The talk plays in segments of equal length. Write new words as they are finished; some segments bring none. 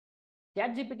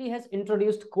ChatGPT has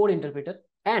introduced code interpreter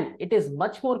and it is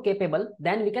much more capable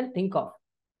than we can think of.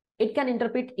 It can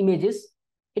interpret images.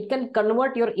 It can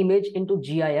convert your image into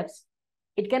GIFs.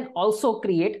 It can also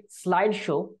create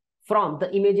slideshow from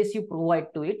the images you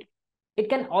provide to it. It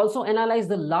can also analyze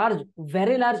the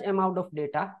very large amount of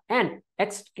data, and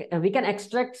we can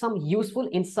extract some useful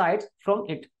insights from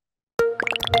it.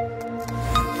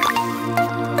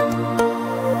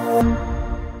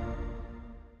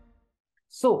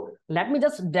 So let me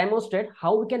just demonstrate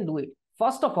how we can do it.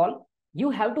 First of all,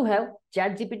 you have to have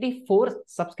ChatGPT 4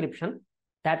 subscription,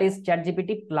 that is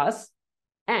ChatGPT Plus,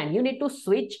 and you need to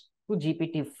switch to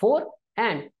GPT 4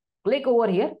 and click over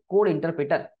here code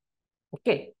interpreter.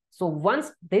 Okay, so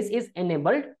once this is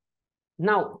enabled,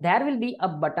 now there will be a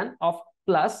button of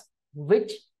plus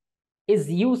which is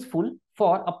useful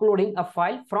for uploading a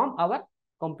file from our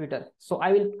computer. So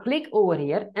I will click over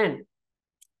here and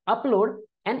upload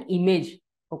an image.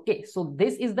 Okay, so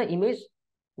this is the image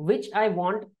which I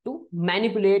want to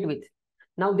manipulate with.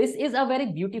 Now this is a very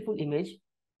beautiful image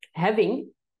having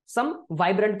some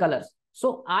vibrant colors.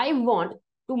 So I want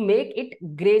to make it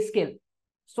grayscale.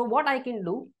 So what I can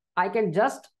do, I can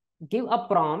just give a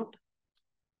prompt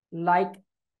like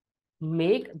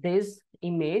make this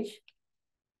image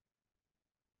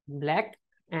black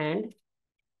and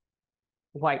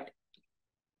white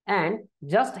and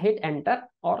just hit enter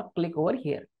or click over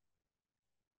here.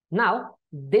 Now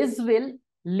this will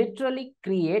literally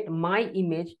create my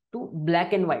image to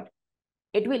black and white.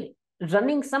 It will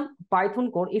running some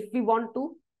Python code. If we want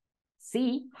to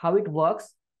see how it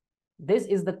works, this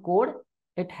is the code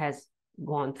it has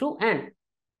gone through and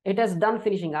it has done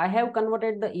finishing. I have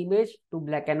converted the image to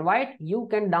black and white. You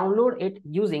can download it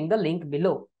using the link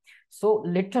below. So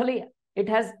literally it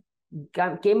has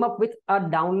came up with a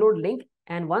download link,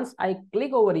 and once I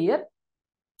click over here,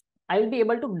 I will be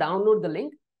able to download the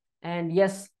link. And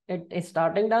yes, it is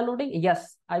starting downloading.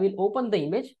 Yes, I will open the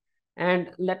image and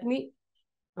let me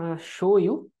show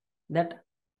you that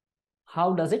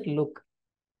how does it look.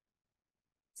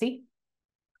 See,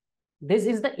 this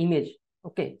is the image.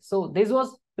 Okay, so this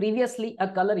was previously a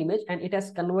color image and it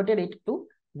has converted it to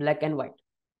black and white.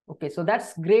 Okay, so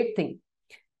that's great thing.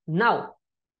 Now,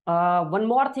 one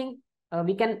more thing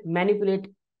we can manipulate.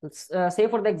 Say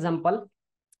for the example,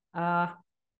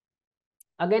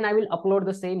 again, I will upload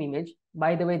the same image.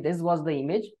 By the way, this was the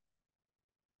image.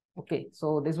 Okay,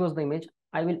 so this was the image.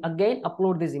 I will again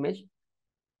upload this image.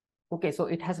 Okay, so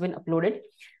it has been uploaded.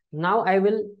 Now I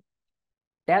will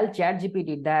tell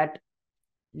ChatGPT that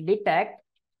detect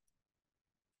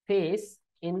face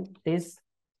in this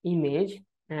image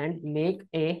and make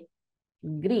a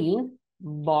green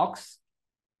box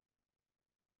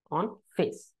on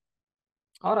face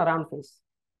or around face.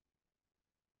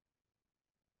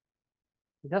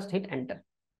 Just hit enter.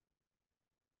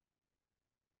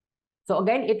 So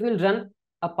again, it will run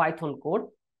a Python code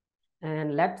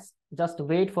and let's just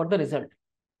wait for the result.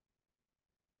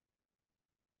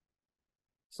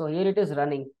 So here it is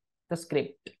running the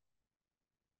script.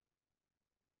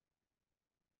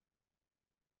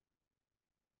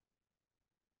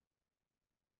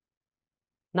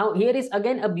 Now here is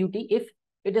again a beauty. If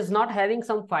it is not having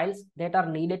some files that are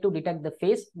needed to detect the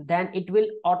face, then it will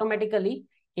automatically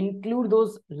include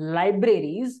those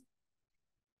libraries.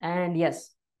 And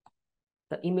yes,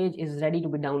 the image is ready to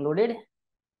be downloaded.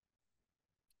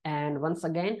 And once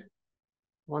again,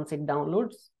 once it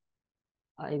downloads,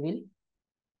 I will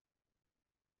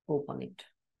open it.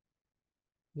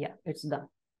 Yeah, it's done.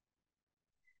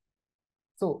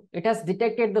 So it has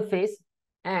detected the face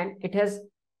and it has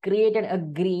created a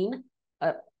green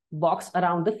box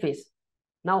around the face.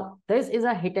 Now, this is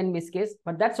a hit and miss case,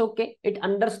 but that's okay. It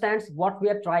understands what we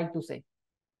are trying to say.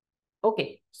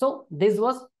 Okay, so this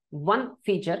was one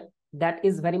feature that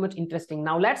is very much interesting.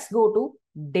 Now, let's go to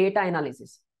data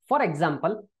analysis. For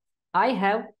example, I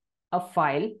have a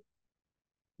file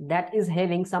that is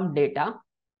having some data.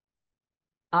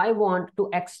 I want to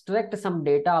extract some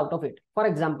data out of it. For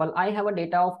example, I have a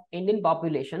data of Indian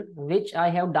population, which I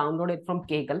have downloaded from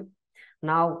Kaggle.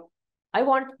 Now, I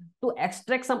want to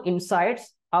extract some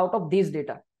insights out of these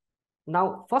data.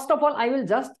 Now, first of all, I will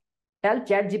just tell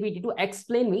ChatGPT to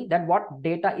explain me that what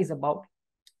data is about.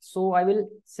 So I will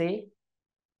say,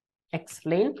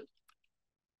 explain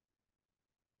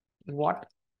what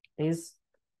is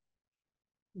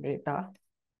data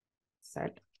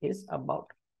set is about.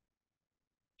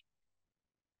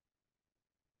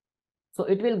 So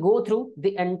it will go through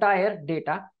the entire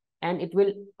data and it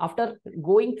will, after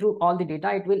going through all the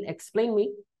data, it will explain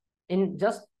me in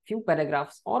just few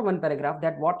paragraphs or one paragraph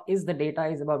that what is the data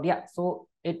is about. Yeah, so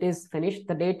it is finished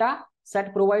the data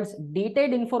set provides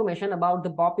detailed information about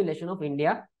the population of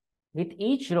India, with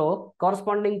each row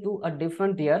corresponding to a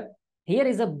different year. Here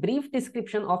is a brief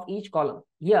description of each column.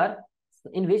 Here,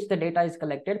 in which the data is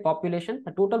collected: population,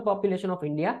 the total population of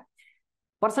India,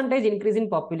 percentage increase in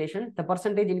population, the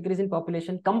percentage increase in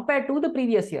population compared to the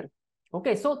previous year.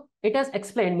 Okay, so it has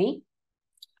explained me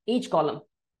each column,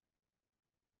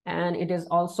 and it is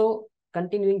also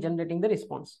continuing generating the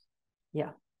response.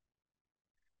 Yeah.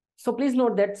 So please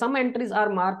note that some entries are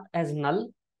marked as null,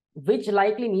 which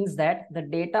likely means that the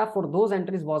data for those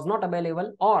entries was not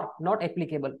available or not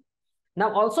applicable.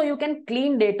 Now also you can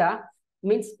clean data,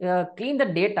 means clean the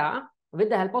data with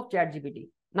the help of ChatGPT.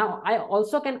 Now I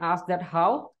also can ask that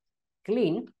how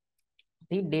clean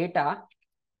the data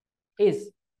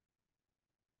is,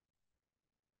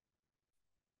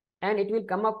 and it will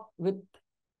come up with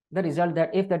the result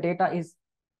that if the data is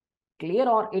clear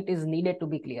or it is needed to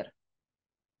be clear.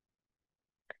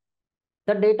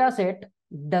 The data set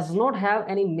does not have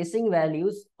any missing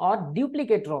values or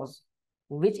duplicate rows,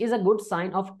 which is a good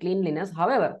sign of cleanliness.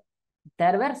 However,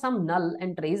 there were some null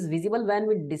entries visible when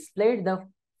we displayed the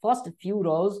first few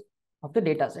rows of the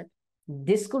data set.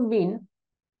 This could mean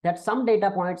that some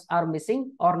data points are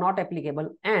missing or not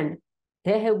applicable, and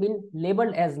they have been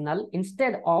labeled as null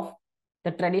instead of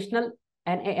the traditional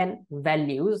NaN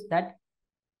values that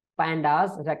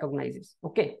pandas recognizes.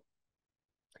 Okay.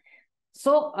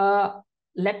 So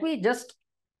let me just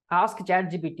ask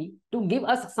ChatGPT to give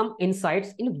us some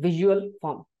insights in visual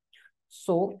form.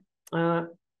 So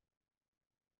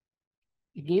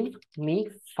give me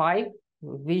 5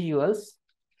 visuals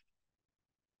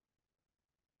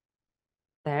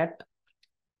that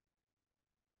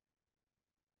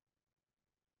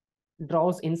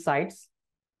draws insights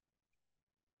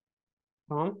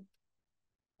from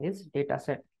this data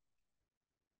set.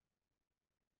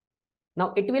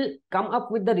 Now it will come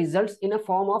up with the results in a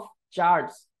form of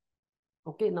charts.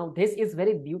 Okay, now this is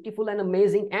very beautiful and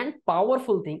amazing and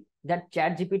powerful thing that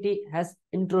ChatGPT has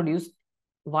introduced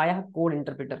via code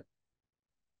interpreter.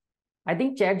 I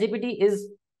think ChatGPT is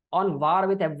on war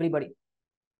with everybody.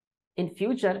 In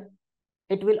future,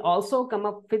 it will also come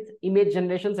up with image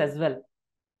generations as well.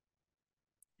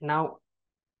 Now,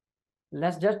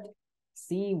 let's just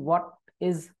see what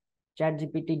is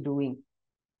ChatGPT doing.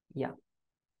 Yeah.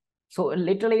 So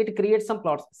literally it creates some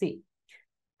plots. See,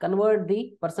 convert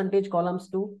the percentage columns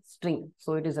to string.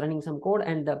 So it is running some code,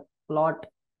 and the plot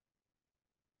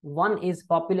 1 is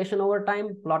population over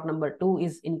time. Plot number 2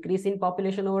 is increase in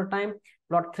population over time.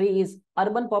 Plot 3 is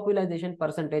urban population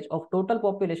percentage of total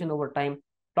population over time.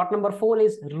 Plot number 4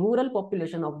 is rural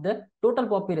population of the total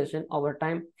population over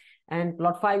time. And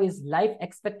plot 5 is life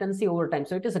expectancy over time.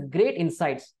 So it is a great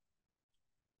insights.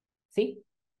 See,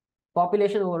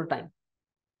 population over time.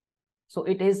 So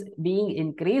it is being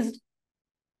increased.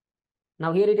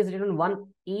 Now here it is written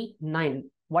 1E9.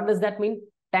 What does that mean?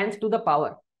 Tens to the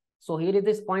power. So here it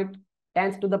is point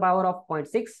tens to the power of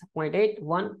 0.6, 0.8,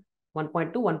 1,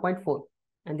 1.2, 1.4.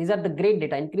 And these are the great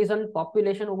data. Increase on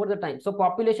population over the time. So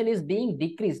population is being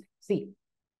decreased. See,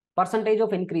 percentage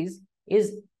of increase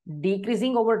is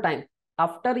decreasing over time.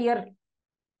 After year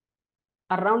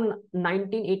around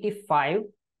 1985,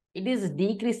 it is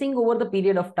decreasing over the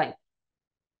period of time.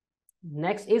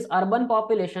 Next is urban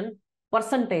population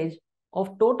percentage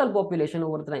of total population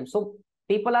over the time. So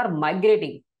people are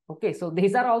migrating. Okay, so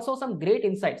these are also some great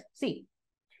insights. See,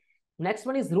 next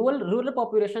one is rural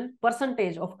population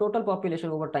percentage of total population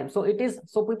over time. So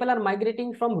people are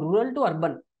migrating from rural to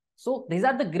urban. So these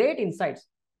are the great insights.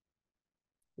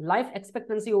 Life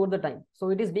expectancy over the time. So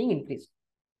it is being increased.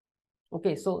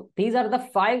 Okay, so these are the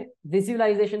 5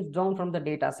 visualizations drawn from the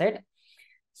data set.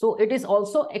 So it is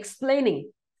also explaining,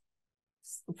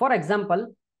 for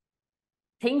example,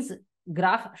 things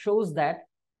graph shows that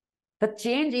the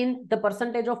change in the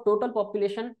percentage of total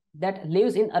population that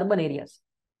lives in urban areas,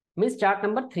 means chart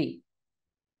number 3.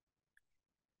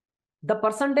 The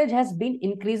percentage has been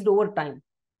increased over time,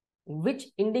 which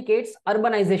indicates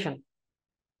urbanization.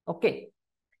 Okay.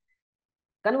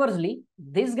 Conversely,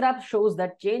 this graph shows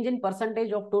that change in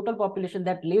percentage of total population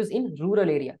that lives in rural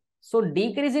area. So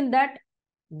decrease in that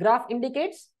graph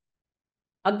indicates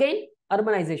again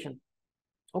urbanization.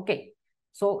 Okay.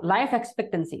 So life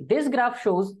expectancy. This graph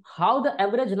shows how the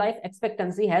average life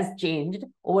expectancy has changed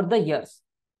over the years.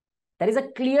 There is a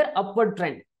clear upward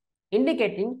trend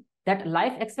indicating that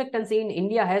life expectancy in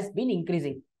India has been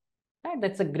increasing. Right?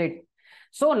 That's a great.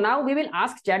 So now we will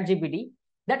ask ChatGPT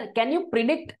that can you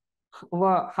predict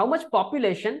how much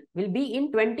population will be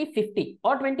in 2050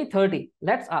 or 2030?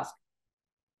 Let's ask.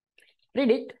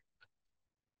 Predict,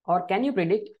 or can you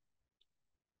predict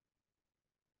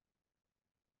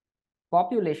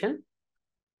population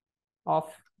of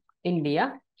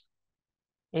India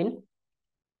in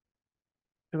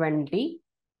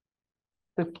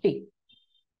 2050.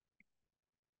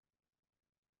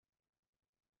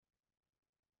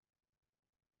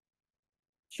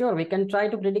 Sure, we can try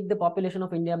to predict the population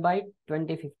of India by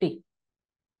 2050.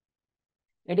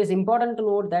 It is important to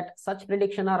note that such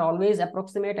predictions are always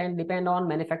approximate and depend on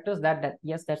many factors.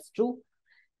 Yes, that's true.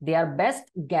 They are best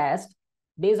guessed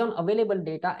based on available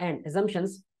data and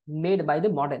assumptions made by the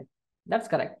model. That's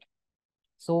correct.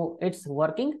 So it's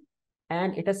working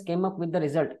and it has came up with the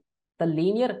result. The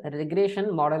linear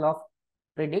regression model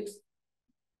predicts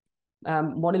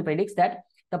that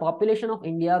the population of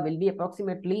India will be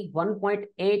approximately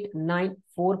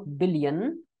 1.894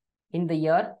 billion in the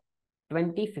year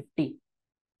 2050.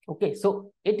 Okay,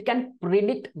 so it can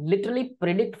literally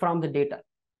predict from the data.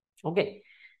 Okay,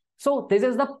 so this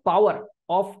is the power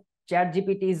of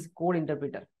ChatGPT's code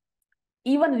interpreter.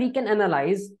 Even we can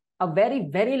analyze a very,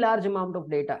 very large amount of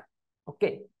data.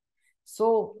 Okay,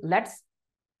 so let's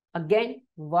again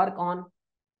work on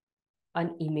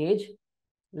an image.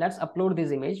 Let's upload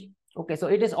this image. Okay, so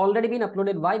it is already been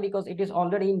uploaded. Why? Because it is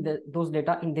already in those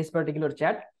data in this particular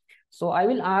chat. So I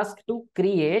will ask to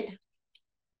create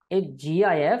a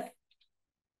GIF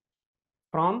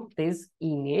from this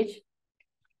image.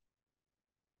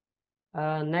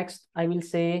 Next, I will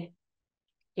say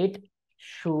it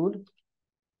should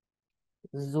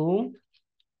zoom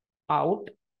out.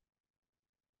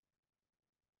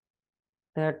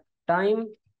 The time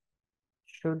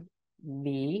should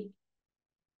be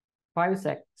 5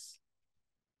 seconds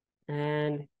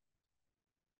and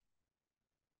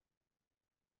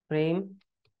frame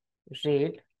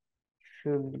rate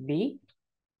should be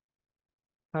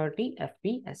 30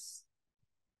 FPS.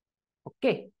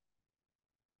 Okay.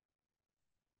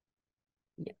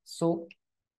 Yeah. So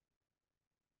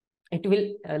it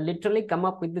will literally come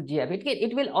up with the GIF.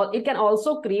 It can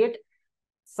also create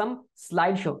some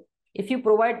slideshow. If you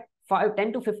provide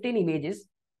 10 to 15 images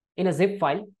in a zip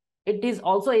file, it is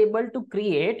also able to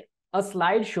create a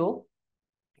slideshow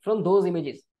from those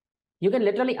images. You can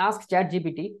literally ask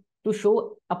ChatGPT to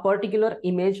show a particular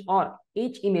image or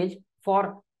each image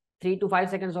for 3 to 5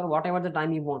 seconds or whatever the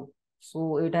time you want.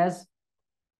 So it has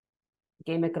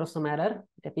came across some error.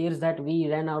 It appears that we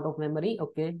ran out of memory.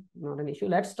 Okay, not an issue.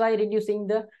 Let's try reducing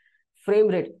the frame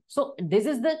rate. So this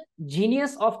is the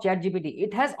genius of ChatGPT.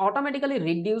 It has automatically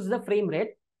reduced the frame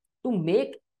rate to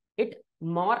make it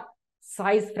more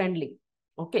size friendly.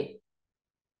 Okay.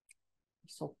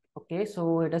 So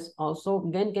it has also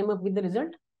again came up with the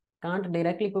result. Can't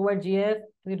directly provide GIF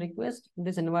request in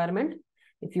this environment.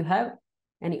 If you have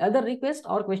any other request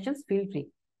or questions, feel free.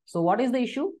 So what is the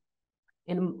issue?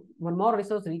 In one more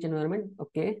resource rich environment,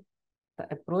 okay, the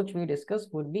approach we discussed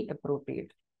would be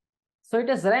appropriate. So it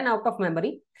has ran out of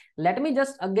memory. Let me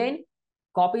just again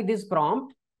copy this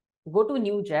prompt, go to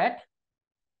new chat,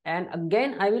 and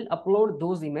again I will upload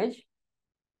those image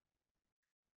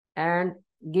and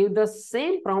give the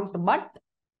same prompt, but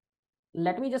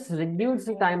let me just reduce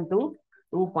the time to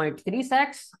 2.3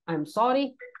 seconds. I'm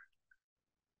sorry.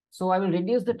 So I will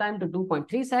reduce the time to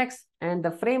 2.3 seconds and the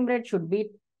frame rate should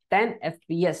be 10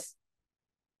 FPS.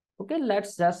 Okay,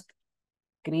 let's just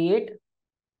create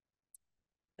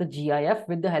the GIF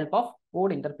with the help of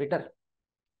code interpreter.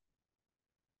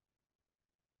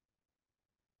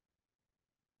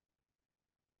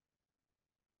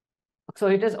 So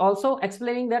it is also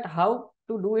explaining that how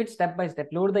to do it step by step.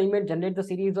 Load the image, generate the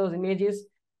series of images,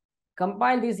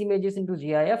 compile these images into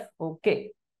GIF.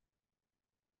 Okay.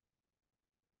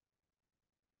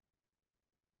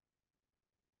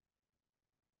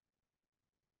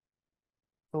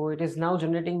 So it is now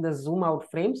generating the zoom out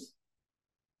frames.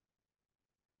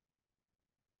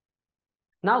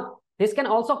 Now, this can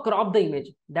also crop the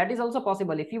image. That is also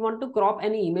possible. If you want to crop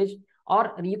any image,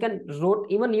 or you can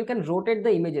rotate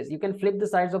the images. You can flip the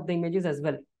sides of the images as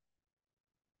well.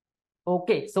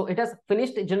 Okay, so it has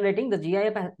finished generating the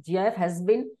GIF. GIF has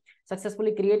been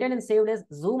successfully created and saved as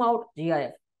zoom out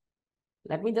GIF.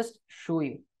 Let me just show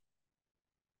you.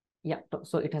 Yeah,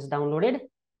 so it has downloaded.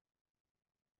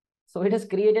 So it has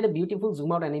created a beautiful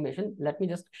zoom out animation. Let me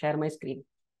just share my screen.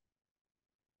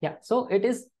 Yeah, so it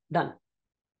is done.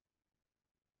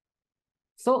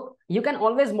 So you can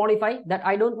always modify that.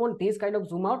 I don't want this kind of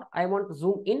zoom out. I want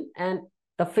zoom in and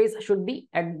the face should be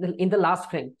in the last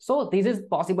frame. So this is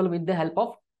possible with the help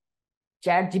of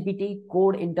ChatGPT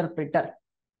code interpreter.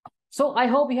 So I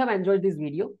hope you have enjoyed this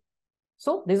video.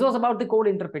 So this was about the code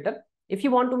interpreter. If you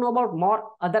want to know about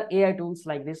more other AI tools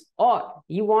like this, or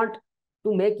you want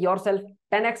to make yourself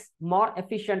 10x more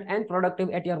efficient and productive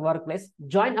at your workplace,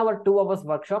 join our 2 hours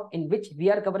workshop in which we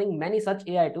are covering many such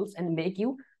AI tools and make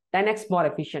you 10x more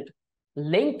efficient.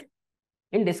 Link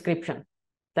in description.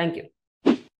 Thank you.